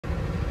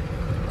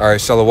All right,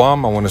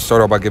 Shalom. I want to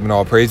start off by giving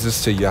all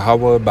praises to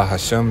Yahweh,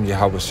 Bahashem,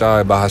 Yahweh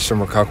Shai,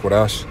 Bahashem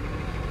Rakakwadash.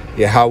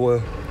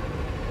 Yahweh,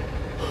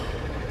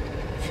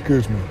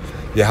 excuse me.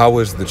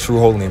 Yahweh is the true,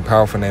 holy, and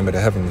powerful name of the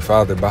Heavenly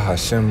Father.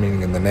 Bahashem,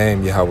 meaning in the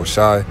name, Yahweh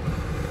Shai,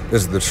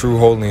 is the true,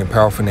 holy, and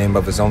powerful name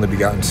of His only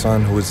begotten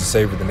Son, who is the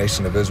Savior of the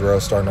nation of Israel,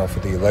 starting off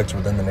with the elect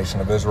within the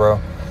nation of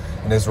Israel.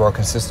 And Israel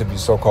consists of you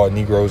so-called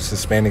Negroes,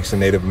 Hispanics, and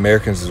Native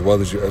Americans, as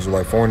well as you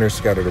Israelite foreigners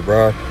scattered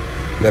abroad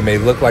that may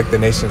look like the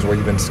nations where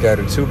you've been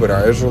scattered to, but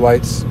are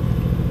Israelites.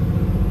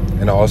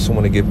 And I also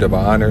want to give double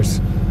honors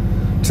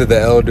to the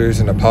elders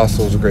and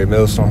apostles of Great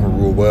Millstone who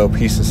rule well.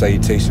 Peace and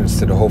salutations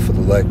to the hopeful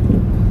elect,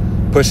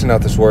 pushing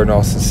out this word in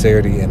all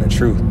sincerity and in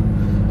truth.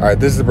 All right,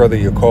 this is the brother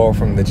Yakal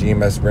from the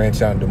GMS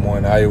branch out in Des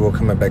Moines, Iowa,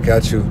 coming back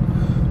at you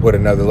with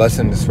another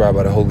lesson inspired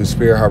by the Holy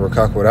Spirit,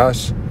 Habakkuk.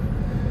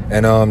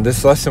 And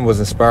this lesson was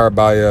inspired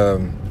by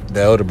the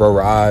elder bro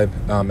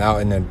Raib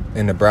out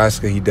in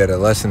Nebraska. He did a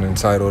lesson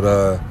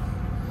entitled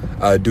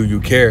 "Do You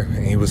Care?"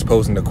 And he was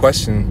posing the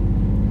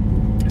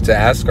question to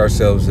ask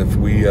ourselves if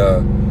we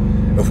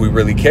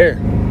really care,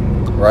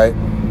 right,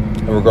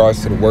 in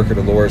regards to the work of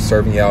the Lord,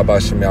 serving Yahweh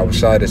Shem Yahweh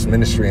Shai, this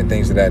ministry and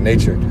things of that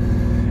nature.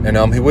 And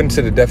he went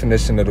into the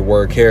definition of the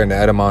word care in the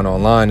Edamon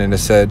Online, and it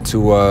said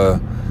to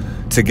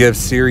give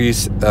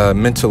serious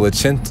mental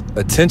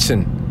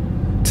attention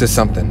to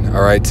something.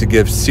 All right, to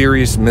give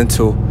serious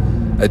mental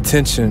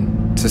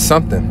attention to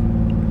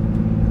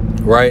something,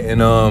 right?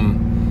 And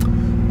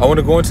I want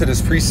to go into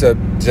this precept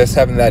just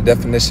having that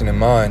definition in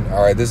mind.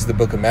 All right, this is the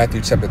book of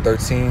Matthew chapter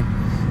 13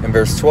 and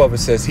verse 12. It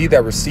says, he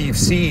that receives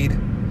seed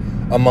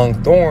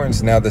among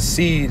thorns. Now the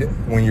seed,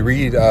 when you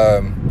read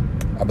I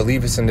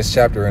believe it's in this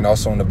chapter and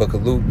also in the book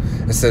of Luke,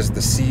 it says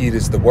the seed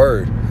is the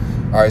word.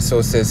 All right, so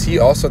it says he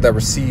also that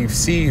receives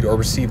seed or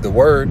received the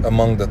word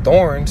among the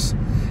thorns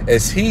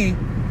is he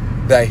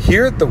that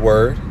heareth the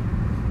word,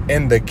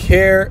 and the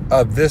care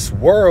of this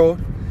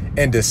world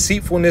and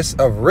deceitfulness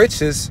of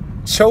riches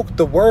choke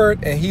the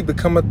word, and he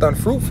becometh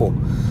unfruitful.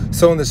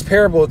 So in this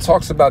parable, it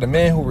talks about a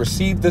man who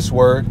received this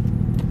word,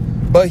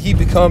 but he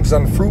becomes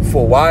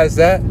unfruitful. Why is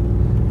that?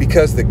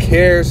 Because the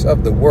cares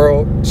of the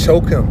world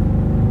choke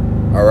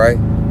him. All right,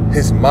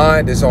 his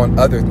mind is on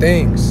other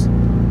things.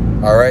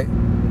 All right,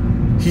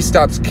 he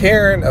stops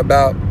caring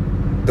about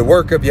the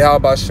work of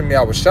Yahweh Shem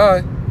Yahweh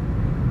Shai.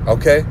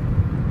 Okay,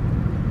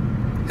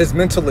 his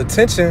mental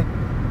attention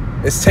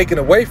is taken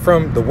away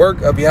from the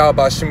work of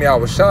Yahweh Shem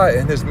Yahweh Shai,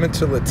 and his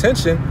mental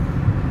attention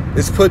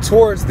is put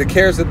towards the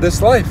cares of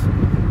this life.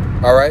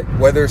 All right,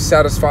 whether it's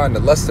satisfying the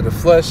lust of the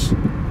flesh,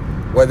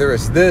 whether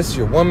it's this,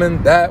 your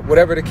woman, that,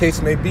 whatever the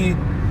case may be,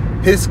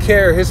 his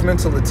care, his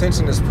mental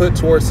attention is put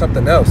towards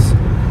something else.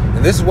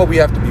 And this is what we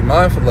have to be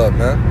mindful of,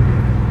 man.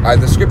 All right,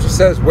 the scripture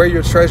says, where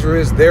your treasure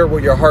is, there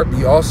will your heart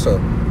be also.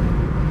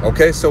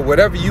 Okay, so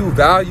whatever you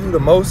value the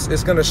most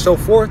is going to show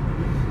forth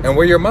and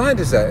where your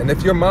mind is at. And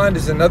if your mind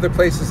is in other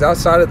places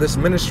outside of this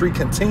ministry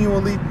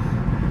continually,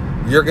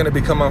 you're going to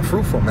become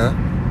unfruitful,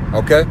 man.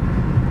 Okay?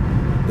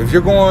 If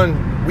you're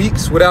going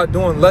weeks without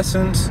doing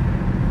lessons,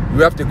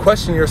 you have to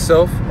question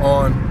yourself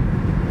on,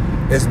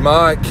 is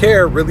my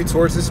care really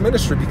towards this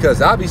ministry?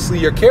 Because obviously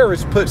your care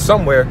is put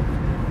somewhere.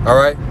 All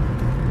right?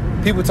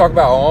 People talk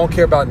about, oh, I don't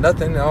care about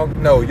nothing.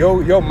 No,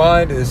 your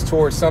mind is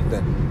towards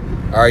something.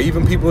 All right?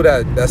 Even people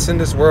that's in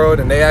this world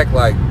and they act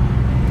like,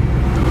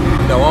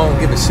 I don't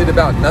give a shit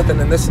about nothing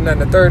and this and that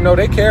and the third. No,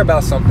 they care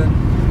about something.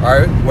 All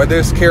right, whether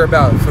it's care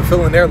about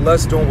fulfilling their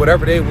lust, doing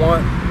whatever they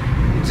want,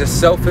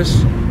 just selfish.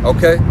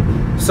 Okay,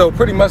 so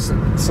pretty much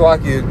it's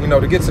like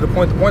to get to the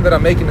point that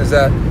I'm making is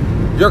that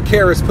your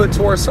care is put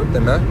towards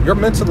something, man. Your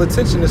mental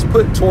attention is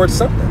put towards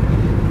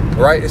something.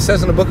 Right? It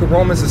says in the book of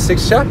Romans, the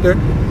 6th chapter,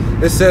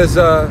 it says,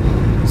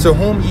 to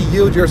whom ye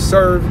yield to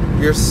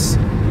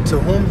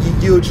whom ye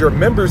yield your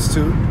members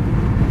to,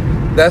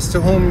 that's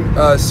to whom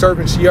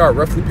servants ye are.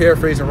 Roughly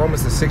paraphrasing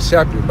Romans the 6th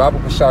chapter.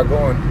 Bible shall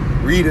go and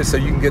read it so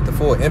you can get the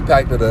full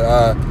impact of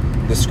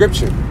the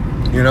scripture,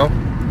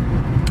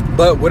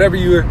 But whatever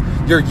you're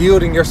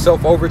yielding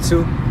yourself over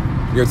to,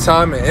 your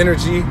time and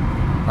energy,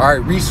 all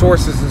right,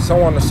 resources and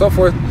so on and so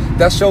forth,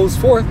 that shows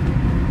forth,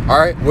 all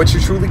right, what you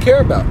truly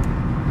care about.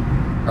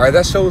 All right,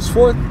 that shows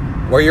forth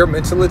where your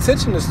mental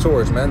attention is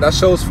towards, man. That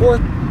shows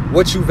forth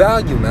what you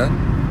value,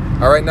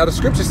 man. All right, now the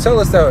scriptures tell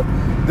us that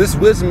this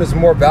wisdom is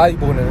more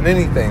valuable than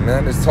anything,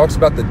 man. It talks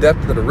about the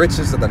depth of the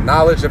riches of the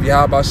knowledge of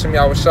Yahweh Shem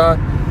Yahweh Shai.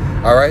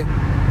 All right,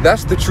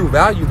 that's the true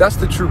value. That's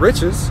the true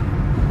riches,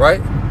 right?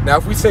 Now,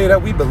 if we say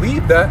that we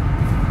believe that,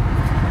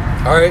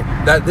 all right,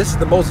 that this is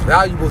the most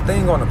valuable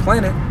thing on the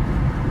planet,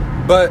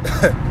 but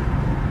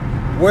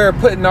we're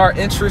putting our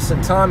interest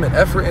and time and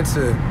effort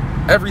into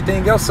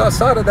everything else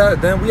outside of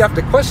that, then we have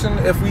to question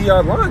if we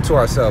are lying to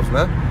ourselves,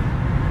 man.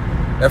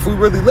 If we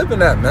really live in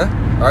that, man.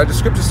 All right, the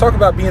scriptures talk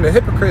about being a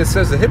hypocrite. It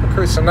says the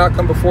hypocrite shall not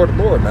come before the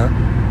Lord, man.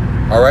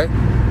 All right.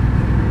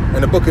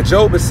 In the book of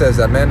Job, it says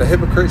that, man, the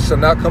hypocrite shall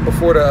not come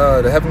before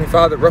the Heavenly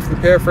Father, roughly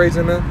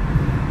paraphrasing, man.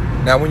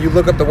 Now, when you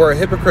look up the word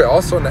hypocrite,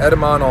 also in the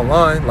Edamon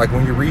Online, like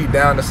when you read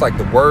down, it's like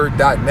the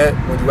word.net,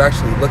 when you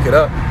actually look it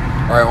up,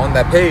 all right, on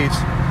that page,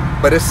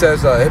 But it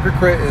says a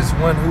hypocrite is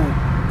one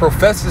who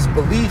professes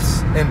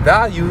beliefs and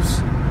values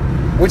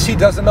which he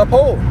doesn't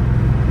uphold.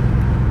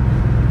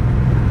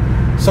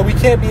 So we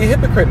can't be a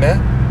hypocrite, man.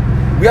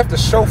 We have to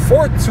show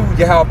forth to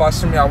Yahweh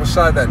B'Shem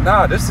Yahushua that,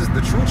 nah, this is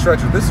the true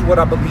treasure. This is what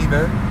I believe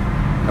in.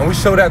 And we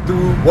show that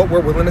through what we're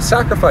willing to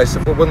sacrifice.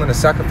 If we're willing to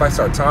sacrifice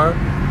our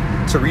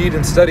time to read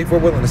and study, if we're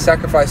willing to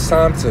sacrifice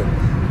time to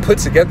put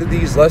together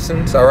these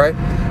lessons, all right?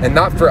 And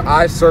not for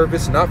eye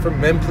service, not for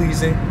men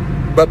pleasing,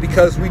 but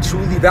because we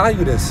truly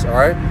value this, all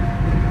right?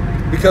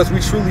 Because we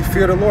truly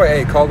fear the Lord.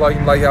 Hey, call Allah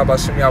Yahweh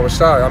B'Shem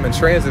Yahushua. I'm in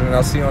transit and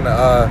I'll see on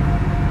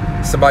the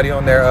somebody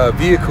on their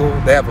vehicle,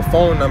 they have a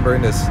phone number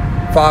in this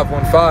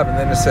 515 and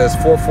then it says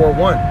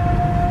 441.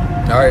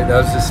 All right,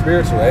 that's just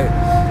spiritual, hey.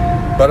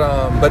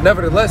 But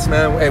nevertheless,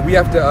 man, hey, we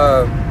have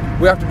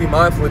to be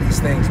mindful of these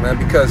things, man,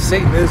 because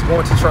Satan is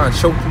going to try and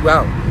choke you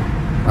out.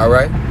 All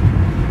right,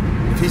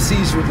 if he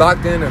sees you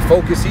locked in and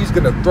focused, he's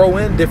gonna throw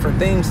in different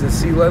things to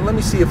see. Let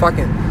me see if I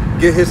can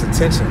get his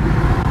attention.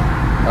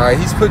 All right,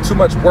 he's put too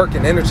much work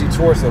and energy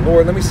towards the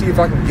Lord. Let me see if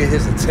I can get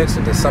his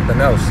attention to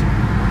something else.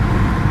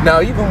 Now,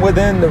 even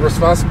within the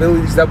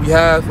responsibilities that we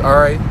have, all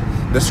right,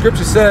 the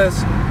scripture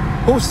says,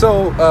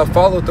 whoso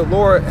followed the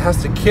Lord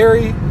has to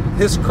carry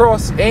his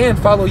cross and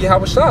follow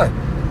Yahushua.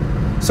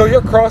 So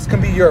your cross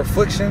can be your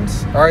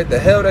afflictions, all right, the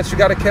hell that you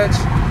got to catch.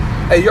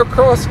 Hey, your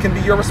cross can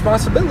be your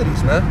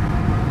responsibilities, man,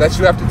 that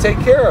you have to take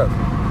care of.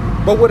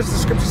 But what does the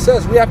scripture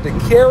says? We have to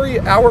carry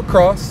our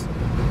cross,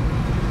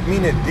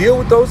 meaning deal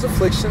with those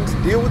afflictions,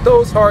 deal with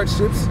those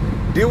hardships,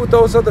 deal with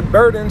those other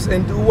burdens,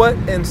 and do what?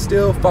 And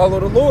still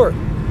follow the Lord.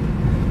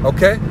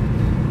 Okay?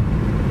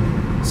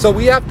 So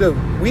we have to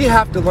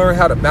learn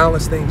how to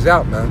balance things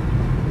out, man.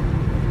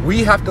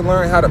 We have to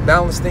learn how to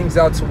balance things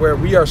out to where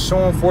we are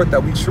showing forth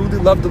that we truly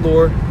love the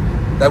Lord,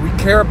 that we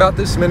care about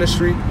this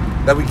ministry,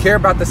 that we care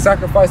about the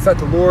sacrifice that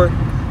the Lord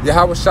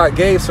Yahushua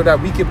gave so that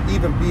we could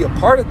even be a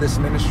part of this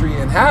ministry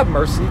and have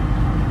mercy.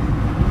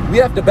 We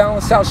have to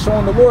balance out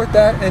showing the Lord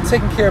that and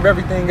taking care of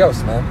everything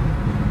else,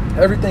 man.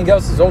 Everything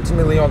else is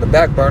ultimately on the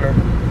back burner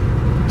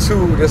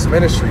to this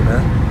ministry,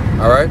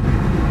 man. All right?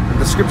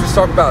 The scriptures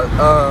talk about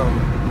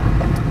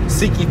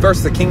seek ye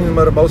first the kingdom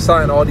of the Most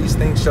High, and all these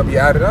things shall be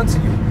added unto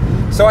you.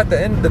 So at the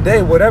end of the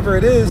day, whatever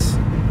it is,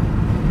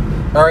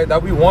 all right,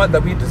 that we want,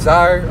 that we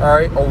desire, all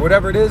right, or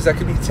whatever it is that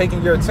could be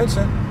taking your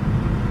attention,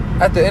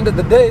 at the end of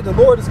the day, the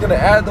Lord is going to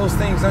add those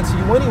things unto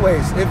you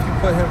anyways if you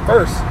put him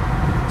first.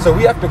 So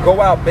we have to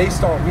go out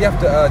based on, we have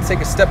to take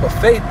a step of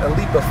faith, a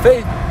leap of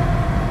faith,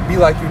 be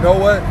like, you know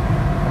what,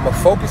 I'm going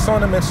to focus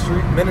on the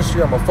ministry,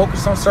 I'm going to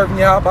focus on serving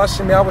Yahweh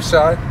B'Shem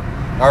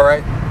Yahushua, all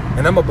right,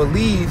 and I'm going to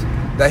believe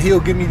that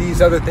he'll give me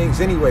these other things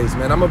anyways,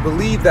 man. I'm going to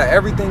believe that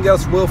everything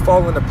else will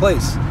fall into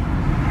place.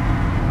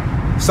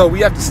 So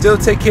we have to still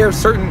take care of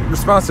certain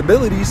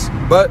responsibilities,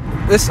 but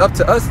it's up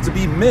to us to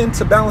be men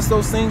to balance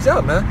those things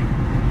out,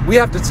 man. We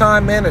have to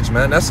time manage,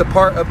 man. That's a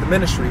part of the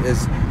ministry,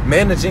 is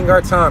managing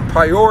our time,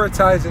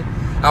 prioritizing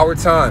our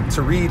time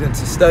to read and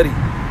to study,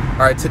 all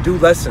right, to do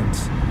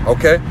lessons,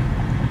 okay?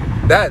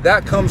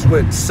 That comes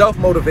with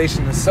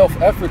self-motivation and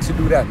self-effort to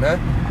do that, man.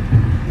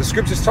 The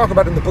scriptures talk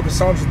about in the book of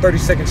Psalms, the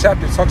 32nd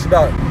chapter, it talks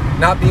about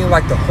not being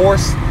like the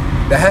horse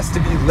that has to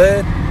be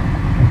led,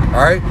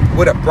 all right,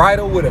 with a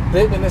bridle, with a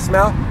bit in its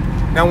mouth.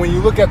 Now, when you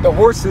look at the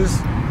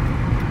horses,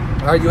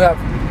 all right, you have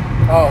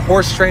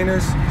horse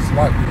trainers,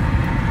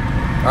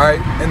 all right,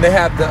 and they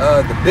have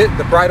the bit,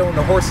 the bridle in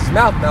the horse's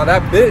mouth. Now,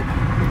 that bit,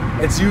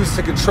 it's used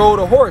to control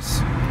the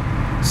horse.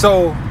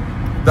 So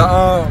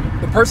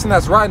the person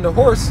that's riding the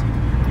horse,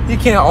 he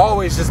can't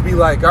always just be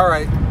like, all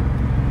right,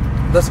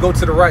 let's go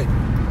to the right.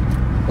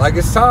 Like,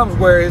 it's times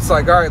where it's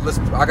like, all right,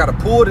 I gotta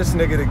pull this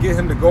nigga to get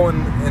him to go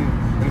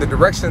in the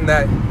direction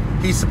that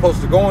he's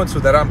supposed to go into,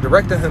 that I'm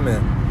directing him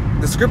in.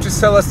 The scriptures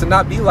tell us to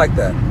not be like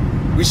that.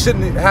 We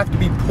shouldn't have to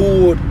be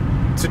pulled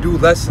to do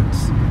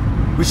lessons.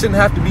 We shouldn't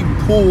have to be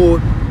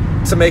pulled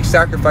to make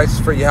sacrifices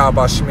for Yahweh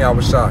B'Shem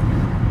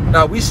Yahushua.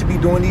 Now, we should be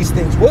doing these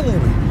things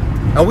willingly.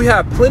 And we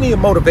have plenty of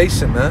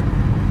motivation, man.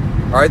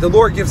 All right, the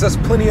Lord gives us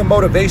plenty of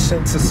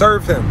motivation to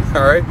serve him,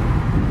 all right?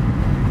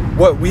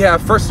 What we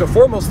have first and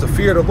foremost to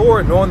fear the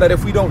Lord, knowing that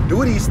if we don't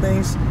do these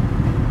things,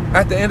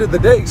 at the end of the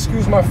day,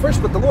 excuse my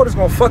French, but the Lord is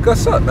going to fuck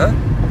us up, man.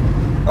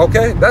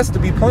 Okay, that's to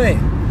be plain.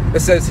 It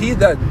says, he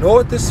that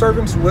knoweth his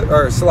servant's will,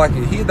 or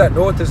Salaki, he that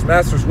knoweth his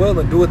master's will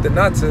and doeth it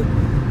not to,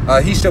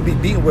 he shall be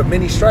beaten with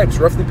many stripes,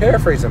 roughly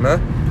paraphrasing,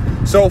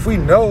 man. So if we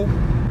know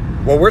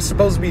what we're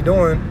supposed to be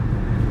doing,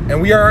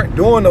 and we aren't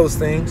doing those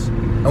things,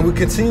 and we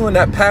continue in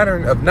that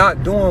pattern of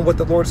not doing what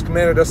the Lord's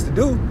commanded us to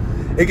do,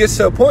 it gets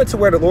to a point to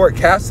where the Lord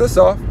casts us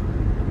off,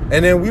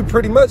 and then we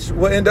pretty much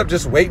will end up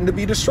just waiting to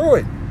be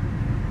destroyed,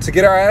 to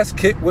get our ass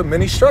kicked with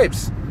many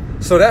stripes.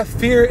 So that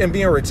fear and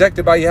being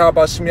rejected by Yahweh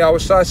B'Shem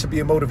Yahushua should be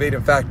a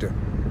motivating factor.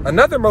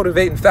 Another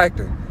motivating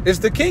factor is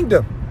the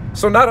kingdom.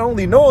 So not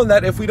only knowing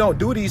that if we don't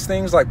do these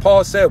things, like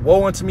Paul said,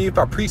 woe unto me if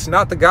I preach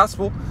not the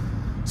gospel.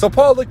 So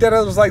Paul looked at it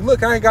and was like,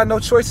 look, I ain't got no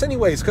choice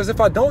anyways, because if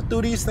I don't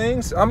do these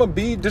things, I'm going to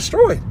be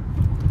destroyed.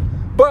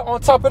 But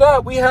on top of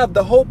that, we have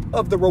the hope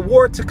of the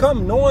reward to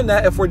come, knowing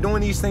that if we're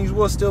doing these things,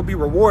 we'll still be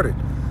rewarded.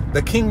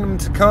 The kingdom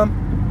to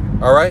come,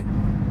 all right?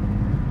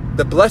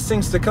 The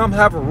blessings to come,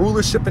 have a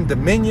rulership and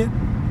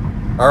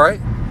dominion, all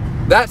right?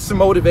 That's the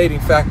motivating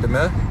factor,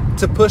 man,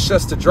 to push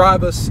us, to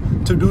drive us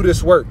to do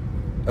this work.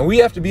 And we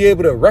have to be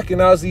able to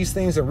recognize these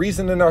things and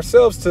reason in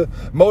ourselves to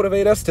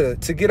motivate us to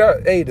get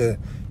our, to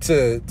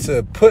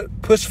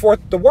push forth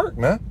the work,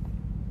 man.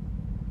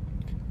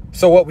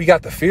 So what, we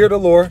got the fear of the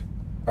Lord,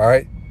 all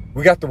right?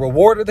 We got the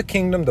reward of the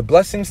kingdom, the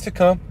blessings to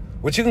come,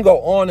 which you can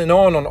go on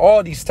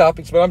all these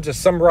topics, but I'm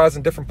just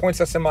summarizing different points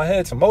that's in my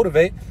head to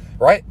motivate,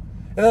 right?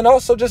 And then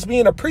also just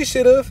being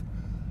appreciative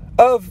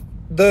of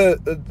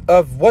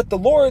what the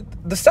Lord,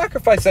 the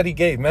sacrifice that he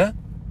gave, man.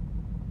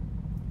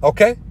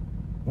 Okay?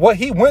 What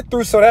he went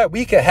through so that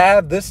we could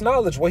have this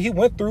knowledge, what he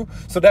went through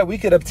so that we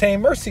could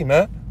obtain mercy,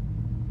 man.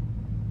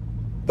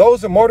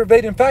 Those are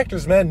motivating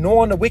factors, man,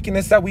 knowing the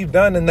wickedness that we've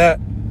done and that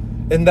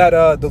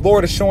the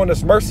Lord is showing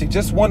us mercy,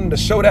 just wanting to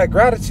show that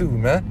gratitude,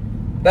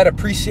 man, that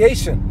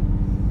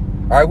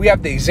appreciation. All right, we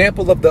have the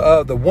example of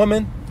the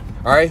woman,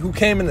 all right, who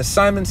came into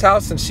Simon's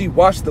house and she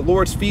washed the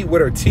Lord's feet with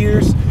her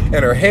tears and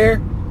her hair,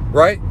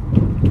 right?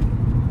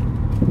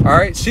 All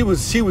right, she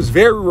was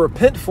very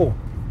repentful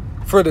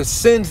for the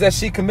sins that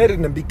she committed,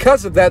 and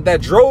because of that,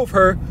 that drove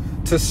her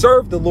to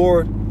serve the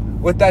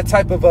Lord with that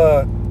type of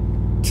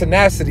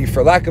tenacity,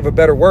 for lack of a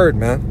better word,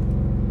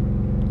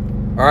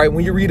 man. All right,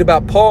 when you read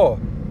about Paul,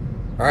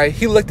 all right,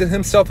 he looked at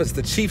himself as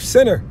the chief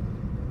sinner,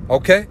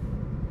 okay?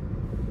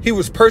 He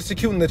was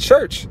persecuting the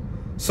church,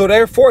 so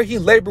therefore he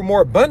labored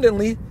more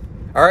abundantly,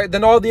 all right,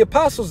 than all the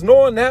apostles,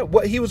 knowing that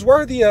what he was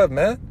worthy of,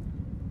 man.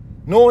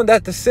 Knowing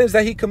that the sins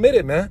that he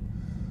committed, man.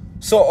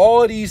 So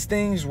all of these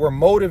things were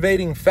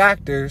motivating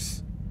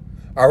factors,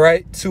 all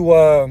right,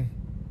 to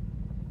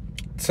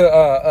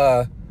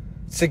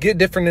get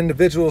different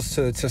individuals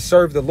to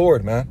serve the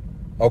Lord, man.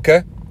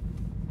 Okay.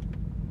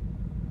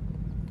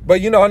 But,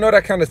 you know, I know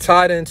that kind of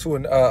tied into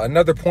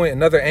another point,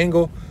 another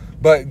angle.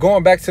 But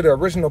going back to the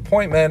original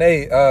point, man,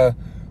 hey,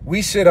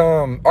 we should,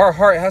 our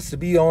heart has to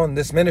be on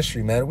this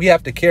ministry, man. We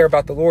have to care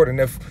about the Lord. And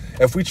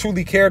if we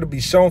truly care to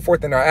be shown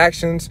forth in our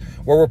actions,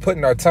 where we're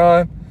putting our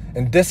time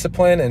and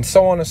discipline and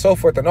so on and so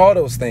forth and all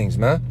those things,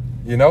 man,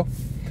 you know.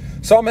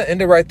 So I'm going to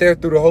end it right there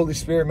through the Holy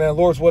Spirit, man.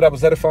 Lord's word, I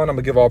was edifying. I'm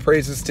going to give all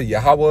praises to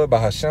Yahweh,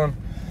 Bahashem,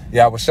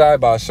 Yahweh Shai,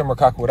 Bahashem,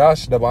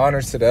 Rakakwadash. Double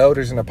honors to the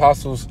elders and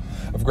apostles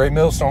of Great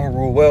Millstone who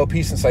rule well.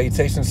 Peace and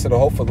salutations to the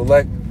hopeful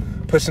elect,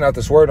 pushing out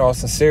this word in all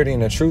sincerity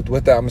and the truth.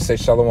 With that, I'm going to say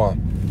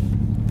shalom.